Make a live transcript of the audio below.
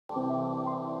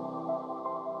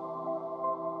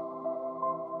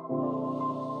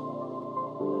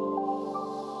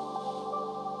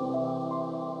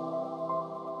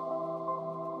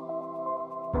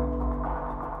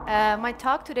My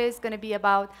talk today is going to be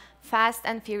about fast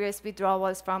and furious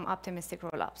withdrawals from optimistic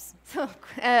rollups. So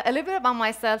a little bit about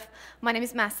myself. My name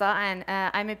is Mahsa, and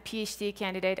I'm a PhD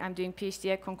candidate. I'm doing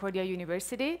PhD at Concordia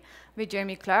University with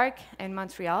Jeremy Clark in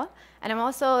Montreal. And I'm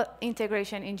also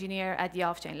integration engineer at the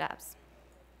Offchain labs.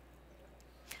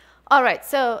 All right,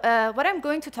 so what I'm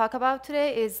going to talk about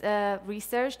today is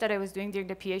research that I was doing during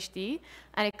the PhD,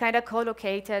 and it kind of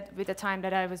co-located with the time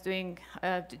that I was doing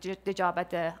the job at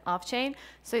the Offchain.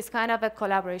 So it's kind of a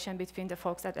collaboration between the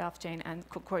folks at the Offchain and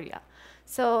Concordia.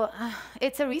 So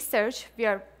it's a research. We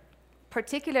are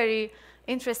particularly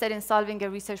interested in solving a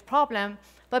research problem.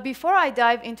 But before I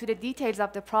dive into the details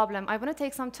of the problem, I want to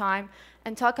take some time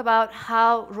and talk about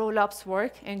how rollups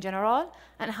work in general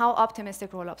and how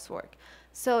optimistic rollups work.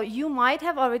 So you might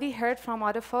have already heard from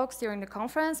other folks during the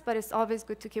conference, but it's always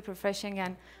good to keep refreshing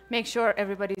and make sure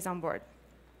everybody's on board.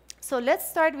 So let's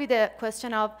start with the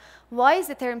question of why is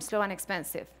Ethereum slow and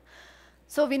expensive?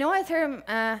 So we know Ethereum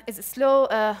is slow.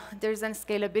 There's a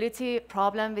scalability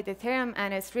problem with Ethereum,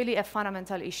 and it's really a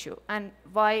fundamental issue. And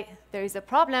why there is a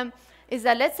problem is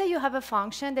that let's say you have a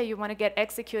function that you want to get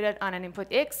executed on an input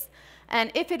X, and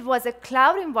if it was a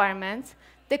cloud environment,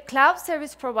 the cloud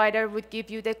service provider would give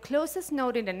you the closest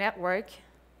node in the network.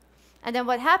 And then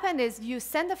what happened is you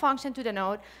send the function to the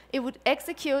node, it would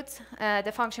execute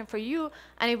the function for you,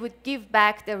 and it would give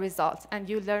back the result, and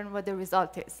you learn what the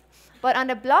result is. But on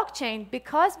the blockchain,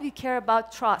 because we care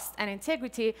about trust and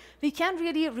integrity, we can't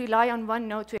really rely on one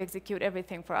node to execute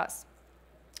everything for us.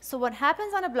 So what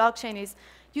happens on a blockchain is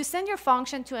you send your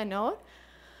function to a node,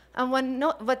 and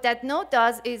what that node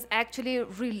does is actually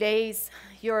relays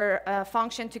your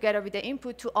function together with the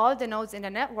input to all the nodes in the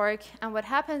network. And what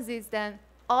happens is then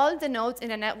all the nodes in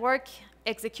the network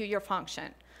execute your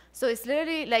function. So it's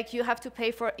literally like you have to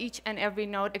pay for each and every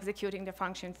node executing the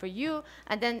function for you.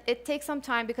 And then it takes some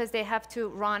time because they have to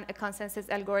run a consensus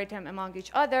algorithm among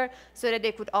each other so that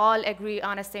they could all agree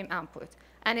on the same output.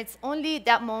 And it's only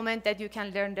that moment that you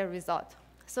can learn the result.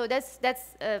 So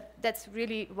that's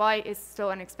really why it's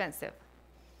so inexpensive.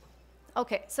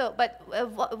 OK, so but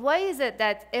why is it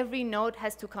that every node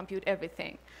has to compute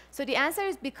everything? So the answer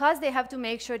is because they have to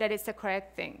make sure that it's the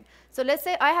correct thing. So let's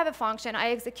say I have a function,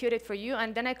 I execute it for you,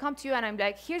 and then I come to you and I'm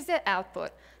like, here's the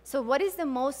output. So what is the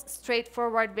most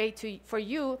straightforward way for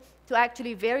you to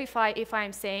actually verify if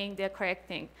I'm saying the correct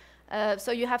thing?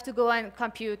 So you have to go and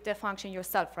compute the function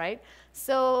yourself, right?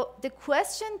 So the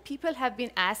question people have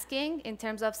been asking in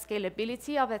terms of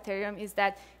scalability of Ethereum is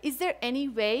that, is there any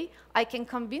way I can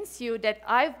convince you that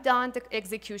I've done the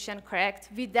execution correct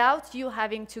without you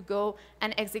having to go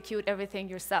and execute everything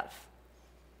yourself?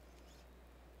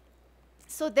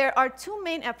 So there are two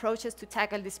main approaches to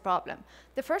tackle this problem.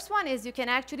 The first one is you can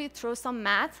actually throw some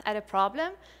math at a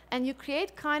problem, and you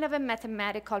create kind of a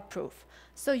mathematical proof.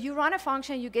 So you run a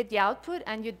function, you get the output,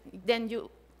 and then you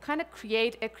kind of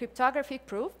create a cryptographic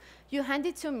proof. You hand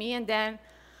it to me, and then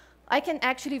I can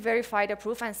actually verify the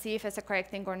proof and see if it's a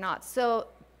correct thing or not. So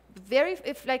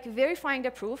verifying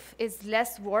the proof is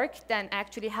less work than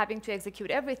actually having to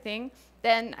execute everything,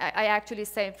 then I actually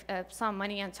save some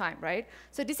money and time, right?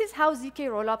 So this is how ZK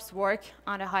rollups work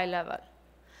on a high level.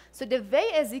 So the way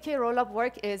a ZK rollup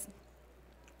works is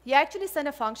you actually send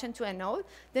a function to a node.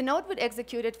 The node would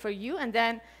execute it for you, and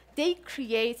then they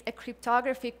create a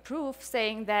cryptographic proof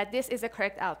saying that this is a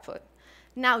correct output.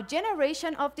 Now,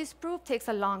 generation of this proof takes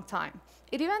a long time.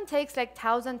 It even takes like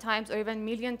 1,000 times or even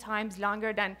million times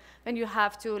longer than when you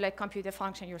have to like compute a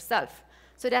function yourself.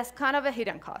 So that's kind of a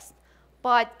hidden cost.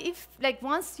 But if like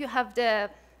once you have the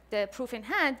proof in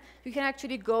hand, you can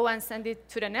actually go and send it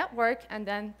to the network, and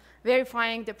then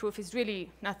verifying the proof is really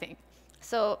nothing.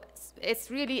 So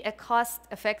it's really a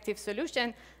cost-effective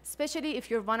solution, especially if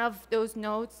you're one of those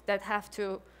nodes that have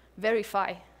to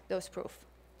verify those proofs.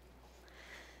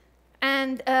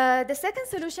 And the second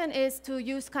solution is to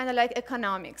use kind of like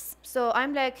economics. So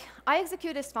I'm like, I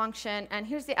execute this function, and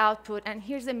here's the output, and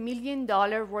here's $1 million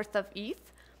worth of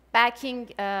ETH backing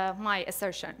my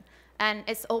assertion. And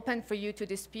it's open for you to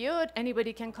dispute.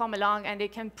 Anybody can come along, and they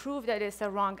can prove that it's a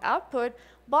wrong output,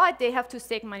 but they have to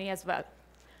stake money as well.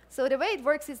 So the way it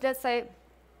works is, let's say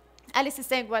Alice is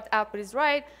saying what output is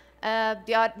right,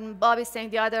 Bob is saying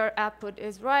the other output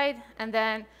is right, and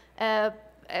then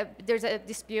there's a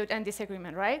dispute and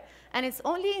disagreement, right? And it's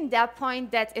only in that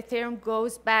point that Ethereum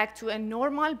goes back to a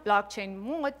normal blockchain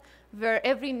mode where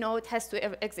every node has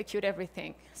to execute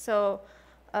everything. So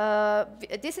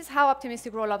This is how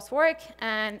optimistic rollups work,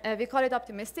 and we call it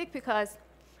optimistic because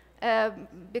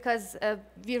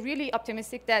we're really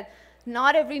optimistic that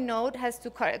not every node has to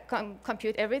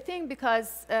compute everything,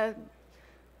 because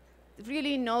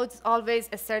really nodes always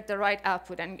assert the right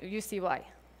output, and you see why.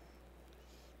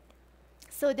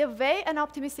 So the way an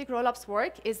optimistic rollups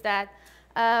work is that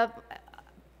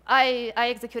I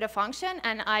execute a function,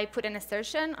 and I put an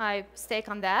assertion, I stake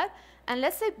on that, and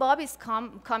let's say Bob is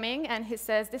coming, and he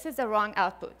says, this is the wrong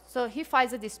output. So he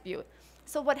files a dispute.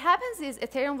 So what happens is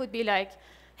Ethereum would be like,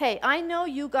 hey, I know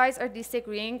you guys are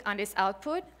disagreeing on this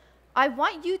output. I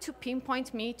want you to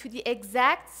pinpoint me to the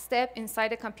exact step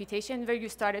inside the computation where you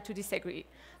started to disagree.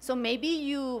 So maybe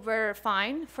you were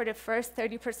fine for the first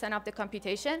 30% of the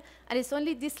computation, and it's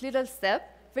only this little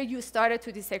step where you started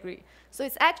to disagree. So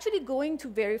it's actually going to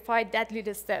verify that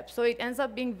little step. So it ends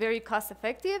up being very cost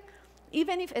effective,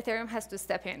 even if Ethereum has to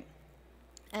step in.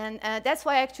 And that's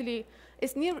why actually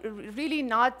it's really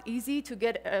not easy to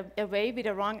get away with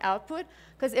a wrong output,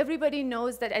 because everybody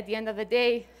knows that at the end of the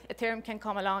day, Ethereum can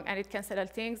come along and it can settle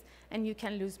things, and you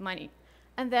can lose money.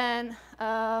 And then,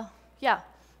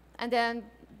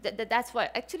 that's why.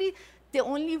 Actually, the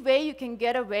only way you can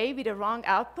get away with a wrong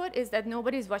output is that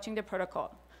nobody's watching the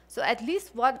protocol. So at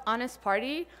least one honest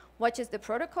party watches the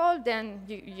protocol, then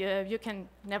you can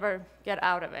never get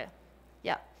out of it.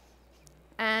 Yeah.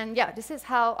 And yeah, this is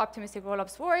how optimistic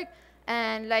rollups work.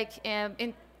 And like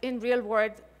in real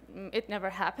world, it never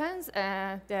happens,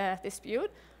 the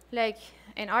dispute. Like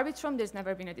in Arbitrum, there's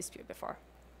never been a dispute before.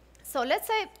 So let's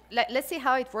see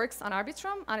how it works on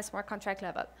Arbitrum on a smart contract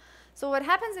level. So what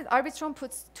happens is Arbitrum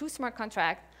puts two smart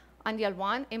contracts on the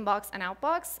L1, inbox and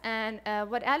outbox. And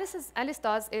what Alice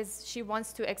does is she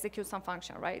wants to execute some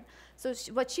function, right? So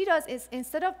what she does is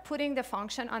instead of putting the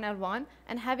function on L1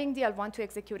 and having the L1 to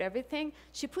execute everything,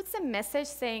 she puts a message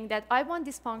saying that I want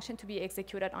this function to be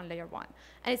executed on layer 1.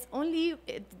 And it's only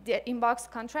the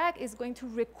inbox contract is going to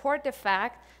record the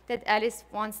fact that Alice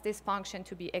wants this function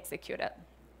to be executed.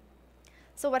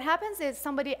 So what happens is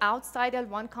somebody outside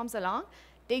L1 comes along,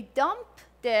 they dump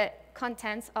the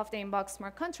contents of the inbox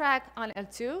smart contract on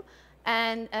L2,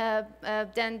 and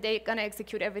then they're going to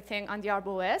execute everything on the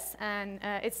ArbOS. And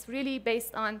it's really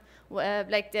based on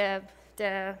like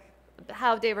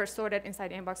how they were sorted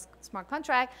inside the inbox smart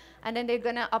contract. And then they're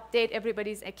going to update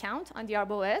everybody's account on the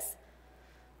ArbOS.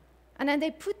 And then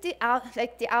they put the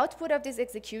output of this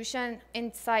execution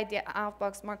inside the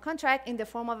outbox smart contract in the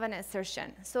form of an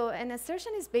assertion. So an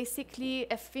assertion is basically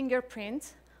a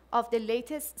fingerprint of the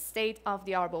latest state of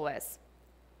the ArbOS.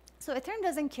 So Ethereum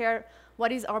doesn't care what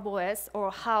is ArbOS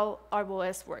or how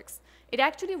ArbOS works. It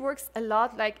actually works a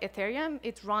lot like Ethereum.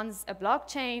 It runs a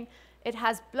blockchain. It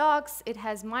has blocks. It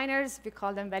has miners. We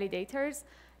call them validators.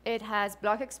 It has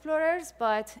block explorers,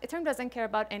 but Ethereum doesn't care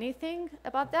about anything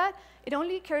about that. It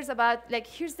only cares about, like,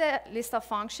 here's the list of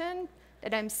functions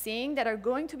that I'm seeing that are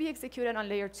going to be executed on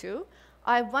layer 2.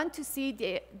 I want to see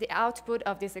the output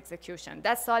of this execution.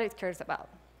 That's all it cares about.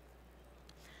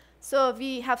 So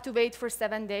we have to wait for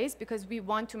 7 days because we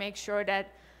want to make sure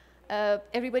that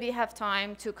everybody have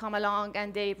time to come along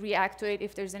and they react to it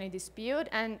if there's any dispute.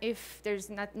 And if there's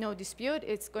no dispute,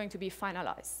 it's going to be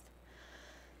finalized.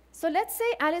 So let's say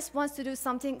Alice wants to do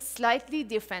something slightly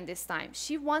different this time.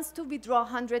 She wants to withdraw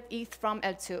 100 ETH from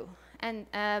L2. And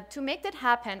to make that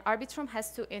happen, Arbitrum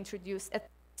has to introduce a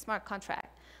smart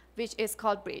contract, which is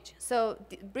called Bridge. So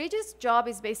Bridge's job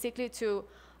is basically to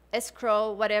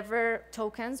escrow whatever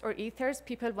tokens or ethers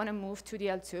people want to move to the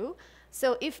L2.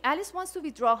 So if Alice wants to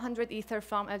withdraw 100 ether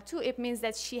from L2, it means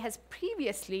that she has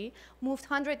previously moved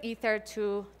 100 ether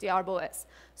to the ArbOS.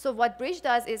 So what Bridge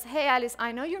does is, hey, Alice,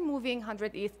 I know you're moving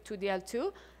 100 ETH to the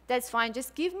L2. That's fine.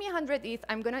 Just give me 100 ETH.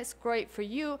 I'm going to escrow it for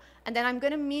you. And then I'm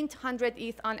going to mint 100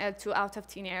 ETH on L2 out of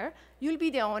thin air. You'll be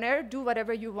the owner. Do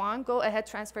whatever you want. Go ahead,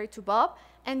 transfer it to Bob.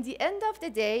 And the end of the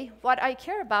day, what I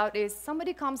care about is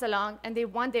somebody comes along and they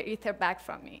want their ether back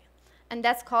from me. And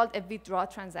that's called a withdrawal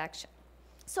transaction.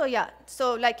 So yeah,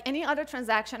 so like any other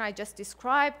transaction I just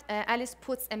described, Alice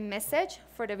puts a message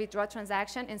for the withdrawal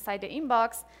transaction inside the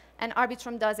inbox, and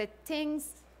Arbitrum does it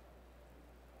things.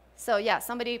 So yeah,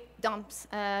 somebody dumps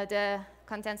the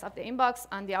contents of the inbox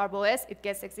on the ArbOS, it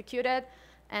gets executed,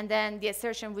 and then the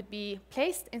assertion would be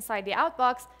placed inside the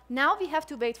outbox. Now we have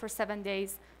to wait for 7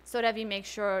 days so that we make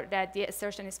sure that the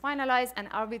assertion is finalized and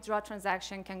our withdrawal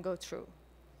transaction can go through.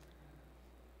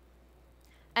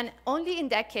 And only in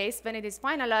that case, when it is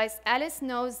finalized, Alice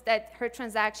knows that her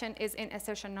transaction is in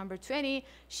assertion number 20.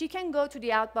 She can go to the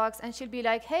outbox and she'll be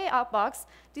like, hey, outbox,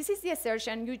 this is the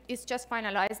assertion. It's just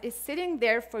finalized. It's sitting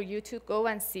there for you to go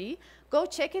and see. Go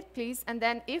check it, please. And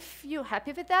then if you're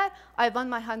happy with that, I want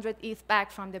my 100 ETH back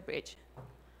from the bridge.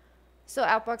 So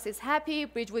outbox is happy.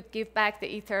 Bridge would give back the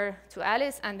Ether to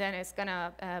Alice, and then it's going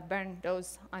to burn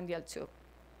those on the L2.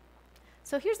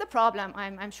 So here's the problem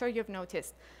I'm sure you've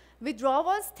noticed.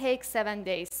 Withdrawals take 7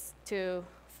 days to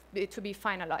be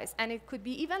finalized, and it could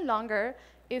be even longer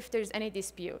if there's any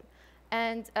dispute.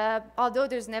 And although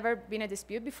there's never been a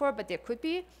dispute before, but there could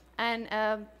be, and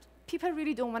people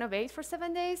really don't want to wait for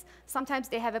 7 days. Sometimes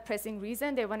they have a pressing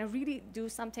reason. They want to really do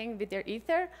something with their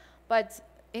Ether, but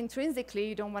intrinsically,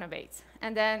 you don't want to wait.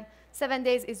 And then 7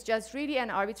 days is just really an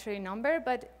arbitrary number,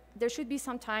 but there should be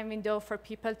some time window for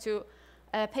people to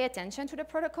pay attention to the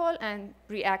protocol and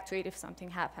react to it if something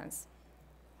happens.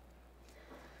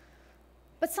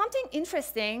 But something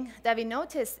interesting that we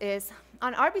noticed is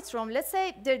on Arbitrum, let's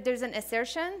say there's an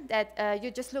assertion that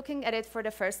you're just looking at it for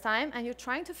the first time and you're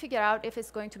trying to figure out if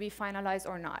it's going to be finalized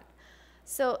or not.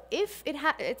 So if it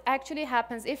actually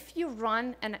happens, if you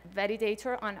run a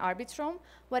validator on Arbitrum,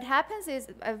 what happens is,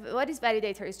 what is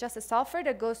validator? It's just a software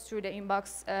that goes through the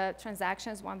inbox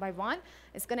transactions one by one.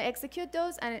 It's going to execute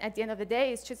those, and at the end of the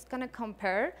day, it's just going to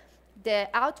compare the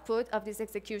output of this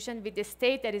execution with the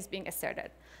state that is being asserted.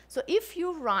 So if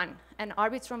you run an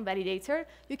Arbitrum validator,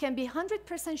 you can be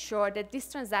 100% sure that this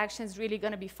transaction is really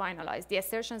going to be finalized. The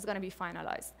assertion is going to be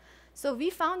finalized. So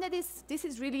we found that this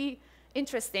is really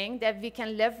interesting that we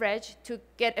can leverage to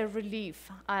get a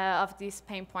relief of this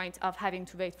pain point of having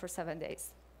to wait for 7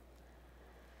 days.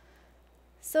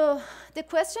 So the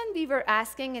question we were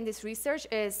asking in this research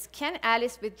is, can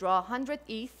Alice withdraw 100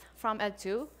 ETH from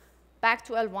L2 back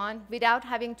to L1 without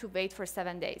having to wait for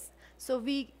 7 days? So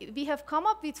we have come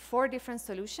up with 4 different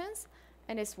solutions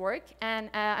in this work, and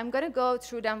I'm going to go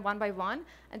through them one by one,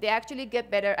 and they actually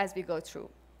get better as we go through.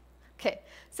 Okay,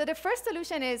 so the first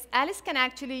solution is Alice can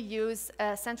actually use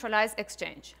a centralized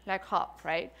exchange, like Hop,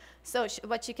 right? So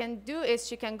what she can do is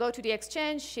she can go to the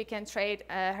exchange, she can trade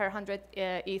her 100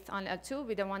 ETH on L2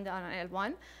 with the one on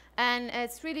L1, and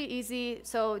it's really easy.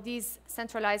 So these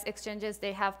centralized exchanges,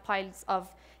 they have piles of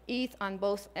ETH on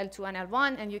both L2 and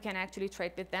L1, and you can actually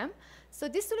trade with them. So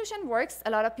this solution works.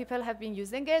 A lot of people have been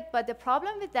using it, but the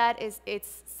problem with that is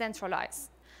it's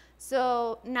centralized.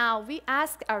 So now we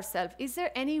ask ourselves, is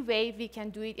there any way we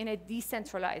can do it in a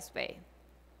decentralized way?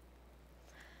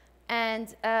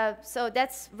 And so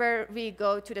that's where we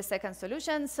go to the second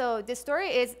solution. So the story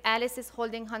is Alice is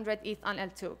holding 100 ETH on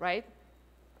L2, right?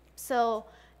 So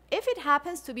if it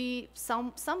happens to be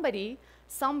somebody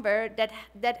somewhere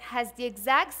that has the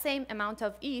exact same amount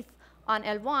of ETH on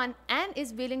L1 and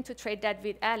is willing to trade that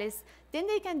with Alice, then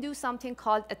they can do something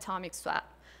called atomic swap.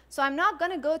 So I'm not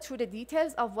going to go through the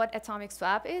details of what atomic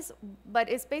swap is, but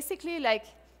it's basically like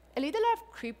a little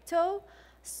of crypto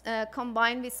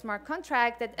combined with smart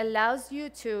contract that allows you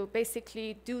to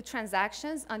basically do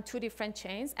transactions on 2 different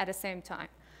chains at the same time.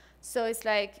 So it's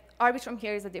like Arbitrum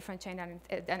here is a different chain than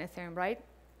Ethereum, right?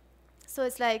 So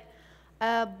it's like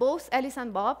both Alice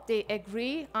and Bob, they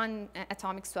agree on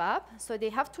atomic swap. So they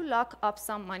have to lock up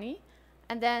some money.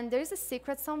 And then there's a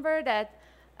secret somewhere that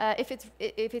if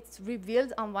it's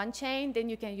revealed on one chain, then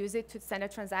you can use it to send a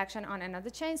transaction on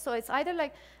another chain. So it's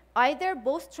either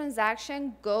both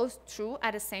transactions go through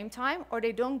at the same time, or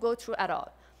they don't go through at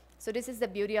all. So this is the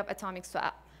beauty of atomic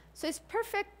swap. So it's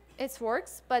perfect, it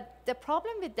works, but the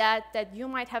problem with that you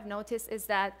might have noticed is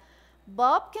that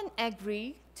Bob can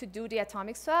agree to do the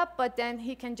atomic swap, but then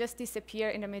he can just disappear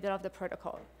in the middle of the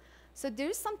protocol. So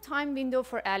there's some time window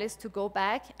for Alice to go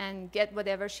back and get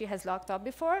whatever she has locked up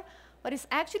before, but it's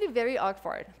actually very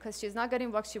awkward because she's not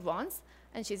getting what she wants,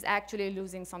 and she's actually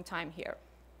losing some time here.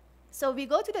 So we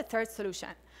go to the third solution.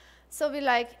 So we're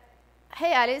like,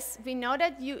 hey, Alice, we know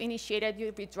that you initiated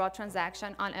your withdraw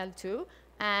transaction on L2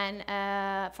 and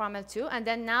from L2, and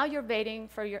then now you're waiting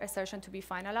for your assertion to be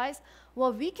finalized.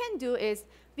 What we can do is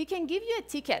we can give you a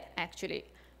ticket, actually,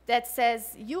 that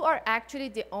says you are actually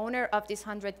the owner of this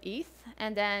 100 ETH,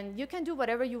 and then you can do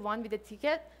whatever you want with the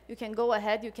ticket. You can go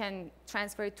ahead, you can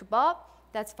transfer it to Bob.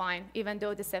 That's fine, even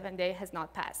though the 7 day has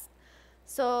not passed.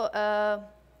 So,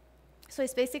 so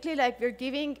it's basically like we're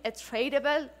giving a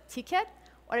tradable ticket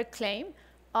or a claim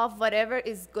of whatever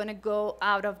is going to go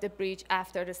out of the breach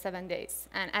after the 7 days.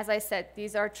 And as I said,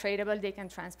 these are tradable, they can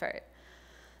transfer it.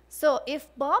 So if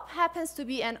Bob happens to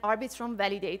be an Arbitrum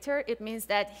validator, it means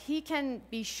that he can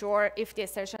be sure if the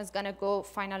assertion is going to go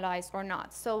finalized or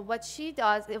not. So what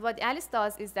Alice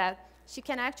does is that she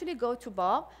can actually go to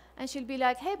Bob, and she'll be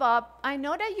like, hey, Bob, I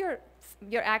know that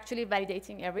you're actually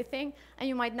validating everything, and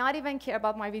you might not even care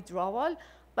about my withdrawal,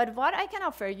 but what I can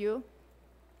offer you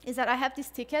is that I have this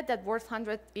ticket that's worth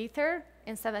 100 Ether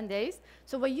in 7 days.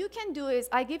 So what you can do is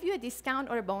I give you a discount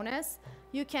or a bonus.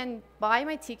 You can buy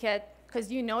my ticket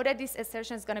because you know that this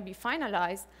assertion is going to be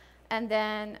finalized, and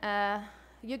then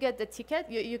you get the ticket,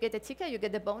 you get the ticket, you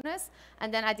get the bonus,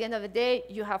 and then at the end of the day,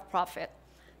 you have profit.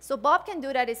 So Bob can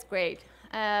do that, it's great.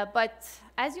 But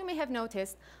as you may have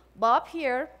noticed, Bob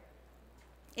here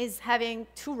is having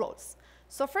two roles.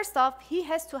 So first off, he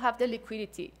has to have the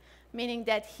liquidity, meaning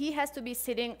that he has to be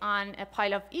sitting on a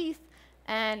pile of ETH,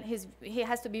 and he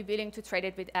has to be willing to trade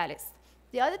it with Alice.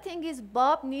 The other thing is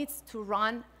Bob needs to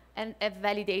run a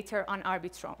validator on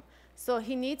Arbitrum. So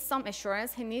he needs some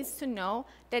assurance. He needs to know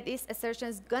that this assertion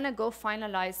is going to go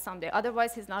finalize someday.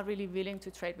 Otherwise, he's not really willing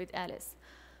to trade with Alice.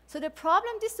 So the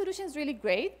problem, this solution is really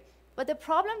great, but the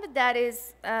problem with that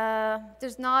is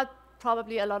there's not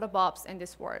probably a lot of Bobs in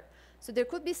this world. So there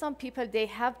could be some people, they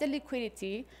have the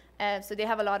liquidity, so they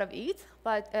have a lot of ETH,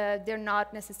 but they're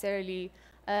not necessarily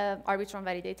Arbitrum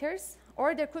validators.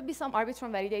 Or there could be some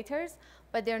Arbitrum validators,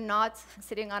 but they're not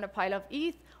sitting on a pile of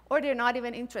ETH, or they're not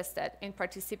even interested in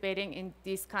participating in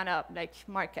these kind of like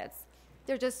markets.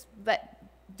 They're just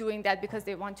doing that because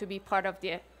they want to be part of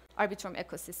the Arbitrum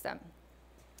ecosystem.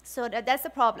 So that's the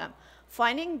problem.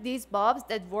 Finding these Bobs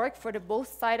that work for the both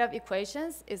sides of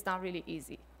equations is not really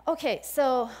easy. Okay,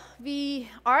 so we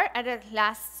are at a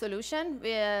last solution.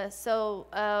 We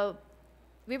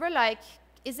were like,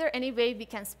 is there any way we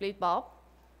can split Bob?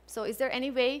 So is there any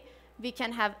way we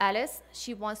can have Alice?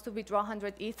 She wants to withdraw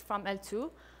 100 ETH from L2.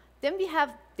 Then we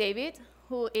have David,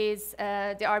 who is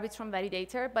the Arbitrum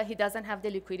validator, but he doesn't have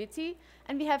the liquidity.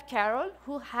 And we have Carol,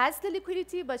 who has the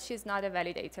liquidity, but she's not a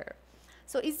validator.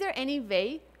 So is there any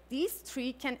way these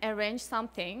three can arrange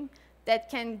something that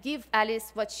can give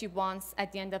Alice what she wants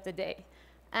at the end of the day?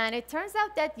 And it turns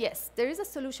out that, yes, there is a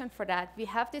solution for that. We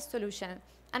have this solution.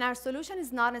 And our solution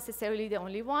is not necessarily the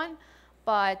only one,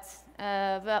 but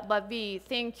we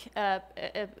think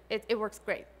it works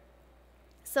great.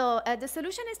 So the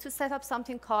solution is to set up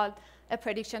something called a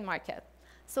prediction market.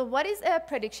 So what is a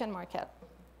prediction market?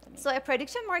 So a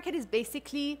prediction market is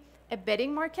basically a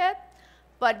betting market,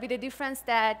 but with the difference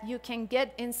that you can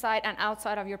get inside and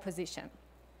outside of your position.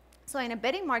 So in a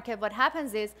betting market, what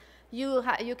happens is you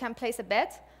can place a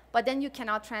bet, but then you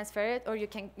cannot transfer it, or you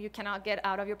cannot get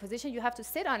out of your position. You have to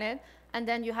sit on it, and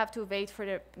then you have to wait for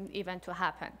the event to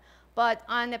happen. But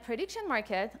on a prediction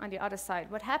market, on the other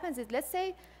side, what happens is, let's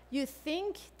say you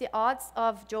think the odds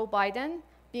of Joe Biden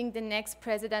being the next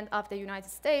president of the United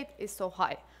States is so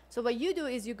high. So what you do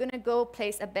is you're going to go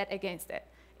place a bet against it.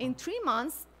 In 3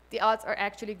 months, the odds are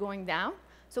actually going down.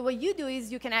 So what you do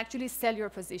is you can actually sell your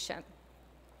position.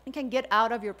 You can get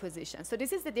out of your position. So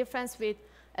this is the difference with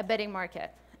a betting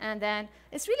market. And then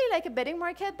it's really like a betting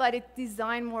market, but it's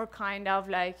designed more kind of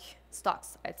like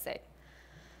stocks, I'd say.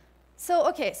 So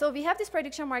OK, so we have this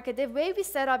prediction market. The way we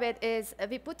set up it is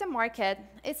we put the market.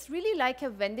 It's really like a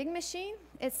vending machine.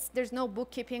 There's no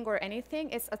bookkeeping or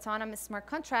anything. It's autonomous smart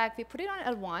contract. We put it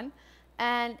on L1.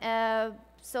 And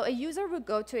so a user would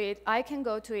go to it. I can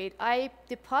go to it. I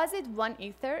deposit 1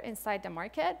 Ether inside the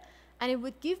market, and it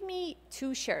would give me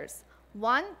 2 shares,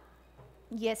 1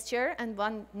 yes share and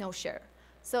 1 no share.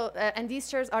 So, and these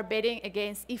shares are betting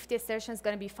against if the assertion is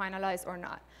going to be finalized or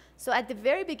not. So at the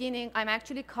very beginning, I'm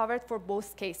actually covered for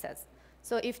both cases.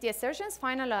 So if the assertion is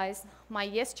finalized, my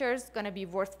yes share is going to be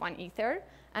worth 1 Ether,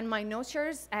 and my no share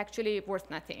is actually worth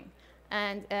nothing.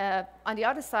 And on the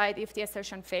other side, if the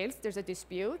assertion fails, there's a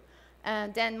dispute,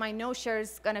 and then my no share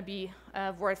is going to be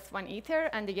worth 1 Ether,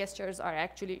 and the yes shares are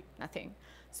actually nothing.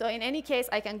 So in any case,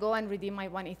 I can go and redeem my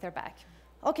 1 Ether back.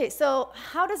 OK, so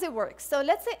how does it work? So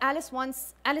let's say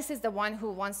Alice is the one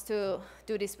who wants to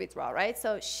do this withdrawal, right?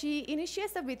 So she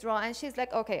initiates the withdrawal, and she's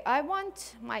like, OK, I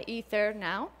want my Ether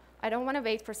now. I don't want to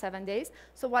wait for 7 days.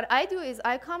 So what I do is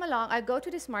I come along, I go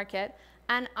to this market,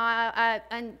 and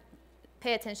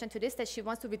pay attention to this, that she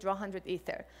wants to withdraw 100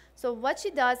 Ether. So what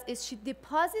she does is she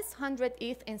deposits 100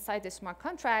 ETH inside the smart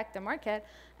contract, the market,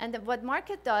 and what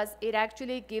market does, it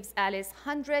actually gives Alice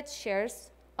 100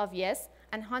 shares of yes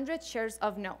and 100 shares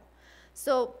of no.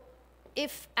 So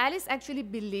if Alice actually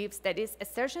believes that this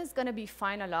assertion is going to be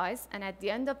finalized, and at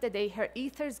the end of the day, her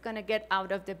Ether is going to get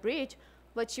out of the breach,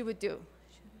 what she would do?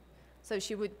 So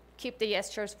she would keep the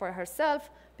yes shares for herself,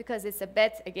 because it's a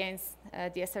bet against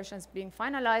the assertions being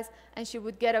finalized, and she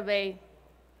would get away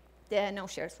the no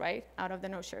shares, right, out of the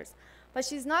no shares. But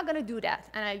she's not going to do that,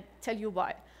 and I'll tell you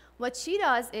why. What she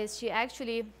does is she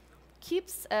actually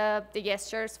keeps the yes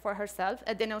shares for herself,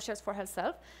 the no shares for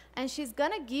herself, and she's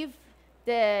going to give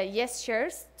the yes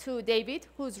shares to David,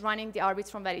 who's running the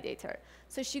Arbitrum validator.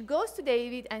 So she goes to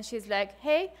David, and she's like,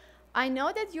 hey, I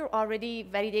know that you're already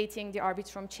validating the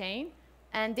Arbitrum chain,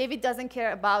 and David doesn't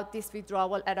care about this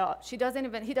withdrawal at all. He doesn't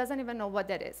even know what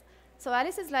that is. So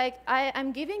Alice is like,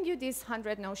 I'm giving you these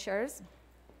 100 no shares.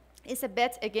 It's a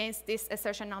bet against this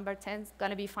assertion number 10 is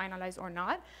going to be finalized or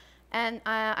not. And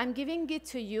I'm giving it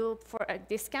to you for a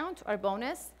discount or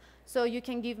bonus. So you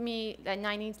can give me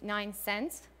 99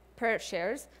 cents per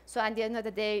shares. So at the end of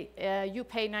the day, you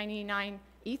pay 99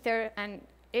 Ether. And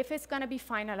if it's going to be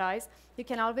finalized, you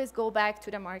can always go back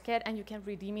to the market and you can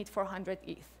redeem it for 100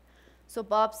 ETH. So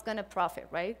Bob's going to profit,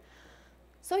 right?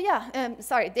 So yeah,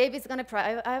 sorry, David's going to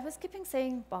profit. I was keeping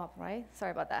saying Bob, right?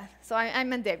 Sorry about that. So I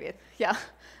meant David, yeah.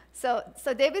 So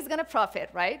David's going to profit,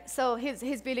 right? So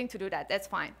he's willing to do that. That's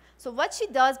fine. So what she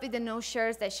does with the no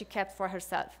shares that she kept for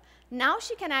herself, now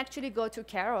she can actually go to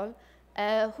Carol,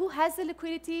 who has the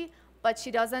liquidity, but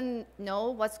she doesn't know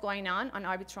what's going on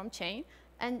Arbitrum chain.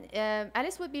 And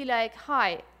Alice would be like,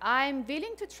 hi, I'm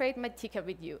willing to trade my ticket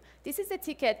with you. This is a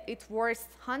ticket. It's worth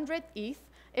 100 ETH.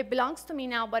 It belongs to me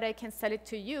now, but I can sell it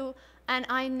to you. And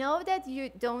I know that you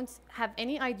don't have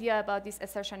any idea about this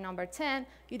assertion number 10.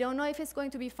 You don't know if it's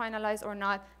going to be finalized or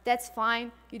not. That's fine.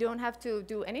 You don't have to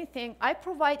do anything. I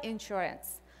provide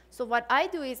insurance. So what I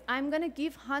do is I'm going to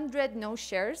give 100 no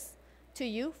shares to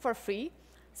you for free.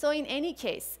 So in any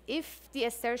case, if the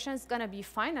assertion is going to be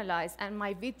finalized and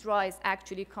my withdrawal is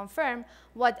actually confirmed,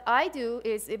 what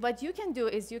you can do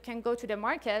is you can go to the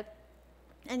market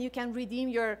and you can redeem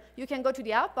you can go to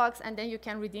the outbox and then you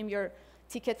can redeem your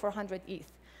ticket for 100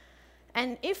 ETH.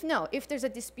 And if there's a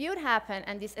dispute happen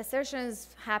and this assertion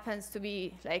happens to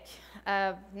be like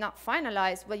not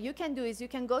finalized, what you can do is you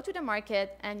can go to the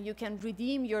market and you can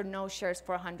redeem your no shares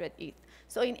for 100 ETH.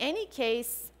 So in any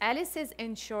case, Alice is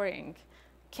insuring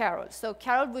Carol. So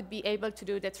Carol would be able to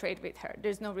do the trade with her.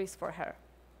 There's no risk for her.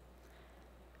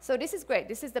 So this is great.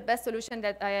 This is the best solution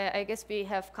that I guess we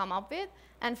have come up with.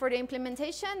 And for the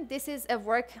implementation, this is a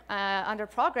work under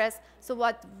progress. So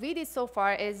what we did so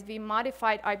far is we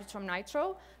modified Arbitrum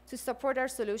Nitro to support our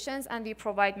solutions, and we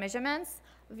provide measurements.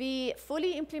 We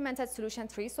fully implemented solution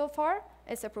 3 so far.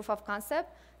 It's a proof of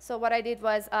concept. So what I did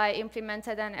was I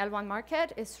implemented an L1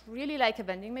 market. It's really like a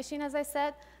vending machine, as I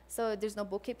said. So there's no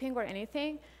bookkeeping or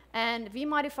anything. And we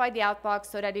modified the outbox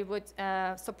so that it would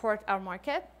support our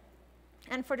market.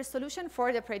 And for the solution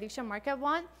for the prediction market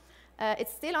one,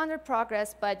 it's still under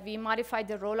progress, but we modified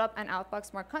the rollup and outbox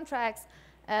smart contracts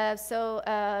so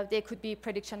they could be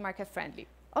prediction market friendly.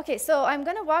 OK, so I'm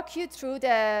going to walk you through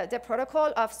the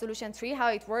protocol of solution 3, how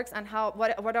it works, and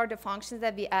what are the functions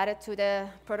that we added to the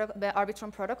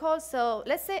Arbitrum protocol. So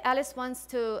let's say Alice wants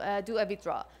to do a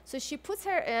withdrawal. So she puts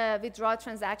her withdrawal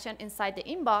transaction inside the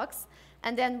inbox.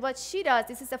 And then what she does,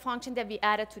 this is a function that we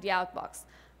added to the outbox.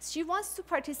 She wants to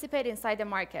participate inside the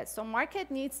market. So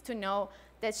market needs to know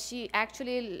that she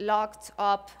actually locked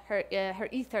up her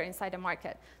Ether inside the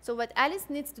market. So what Alice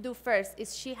needs to do first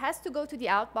is she has to go to the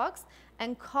outbox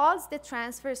and calls the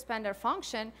transfer spender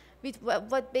function. With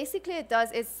what basically it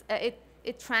does is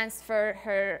it transfers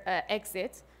her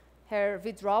exit, her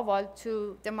withdrawal,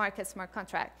 to the market smart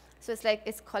contract. So it's like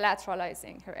it's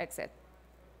collateralizing her exit.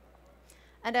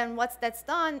 And then once that's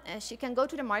done, she can go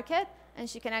to the market, and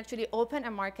she can actually open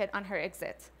a market on her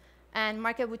exit. And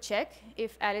market would check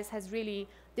if Alice has really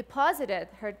deposited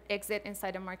her exit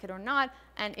inside the market or not.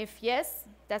 And if yes,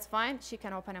 that's fine. She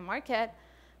can open a market.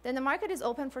 Then the market is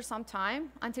open for some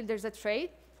time until there's a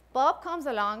trade. Bob comes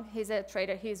along. He's a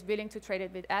trader. He's willing to trade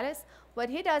it with Alice. What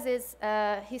he does is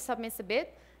he submits a bid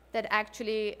that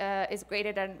actually is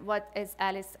greater than what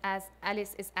Alice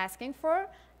is asking for.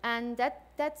 And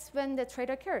that's when the trade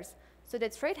occurs. So the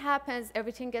trade happens,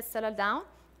 everything gets settled down.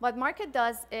 What market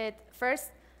does, it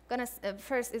first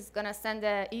is gonna send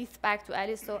the ETH back to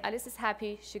Alice. So Alice is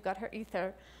happy, she got her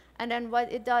Ether. And then what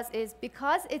it does is,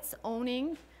 because it's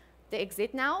owning the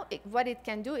exit now, what it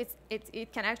can do is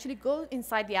it can actually go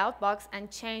inside the outbox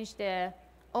and change the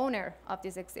owner of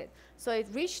this exit. So it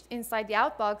reached inside the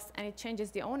outbox, and it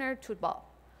changes the owner to Bob.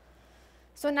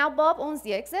 So now Bob owns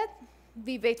the exit.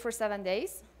 We wait for 7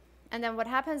 days. And then what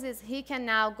happens is he can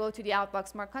now go to the outbox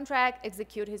smart contract,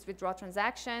 execute his withdrawal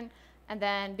transaction. And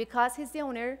then because he's the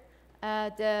owner,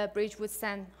 the bridge would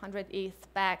send 100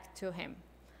 ETH back to him.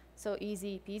 So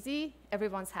easy peasy,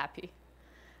 everyone's happy.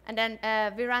 And then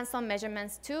we ran some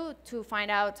measurements too to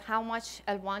find out how much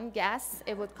L1 gas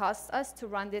it would cost us to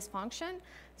run this function.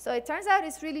 So it turns out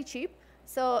it's really cheap.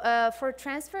 So for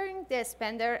transferring the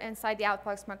spender inside the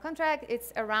outbox smart contract,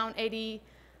 it's around 80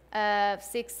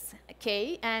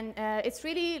 6K, and it's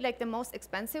really like the most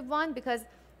expensive one because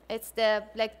it's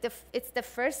the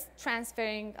first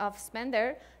transferring of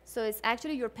spender. So it's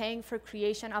actually you're paying for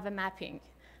creation of a mapping.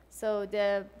 So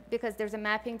because there's a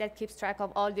mapping that keeps track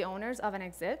of all the owners of an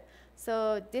exit.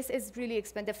 So this is really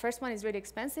expensive. The first one is really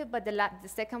expensive, but the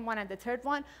second one and the third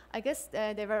one, I guess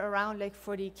they were around like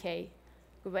 40K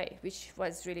away, which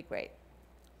was really great.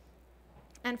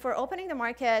 And for opening the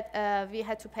market, we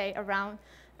had to pay around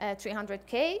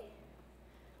 300K.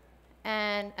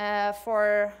 And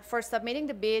for submitting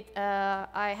the bid,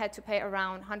 I had to pay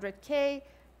around 100K.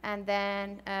 And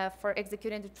then for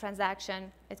executing the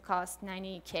transaction, it cost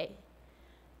 90K.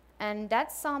 And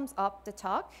that sums up the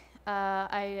talk.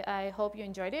 I hope you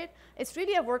enjoyed it. It's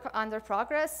really a work under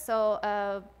progress, so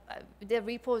the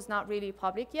repo is not really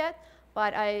public yet,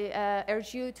 but I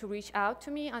urge you to reach out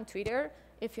to me on Twitter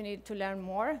if you need to learn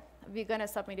more. We're going to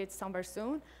submit it somewhere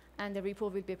soon, and the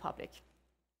repo will be public.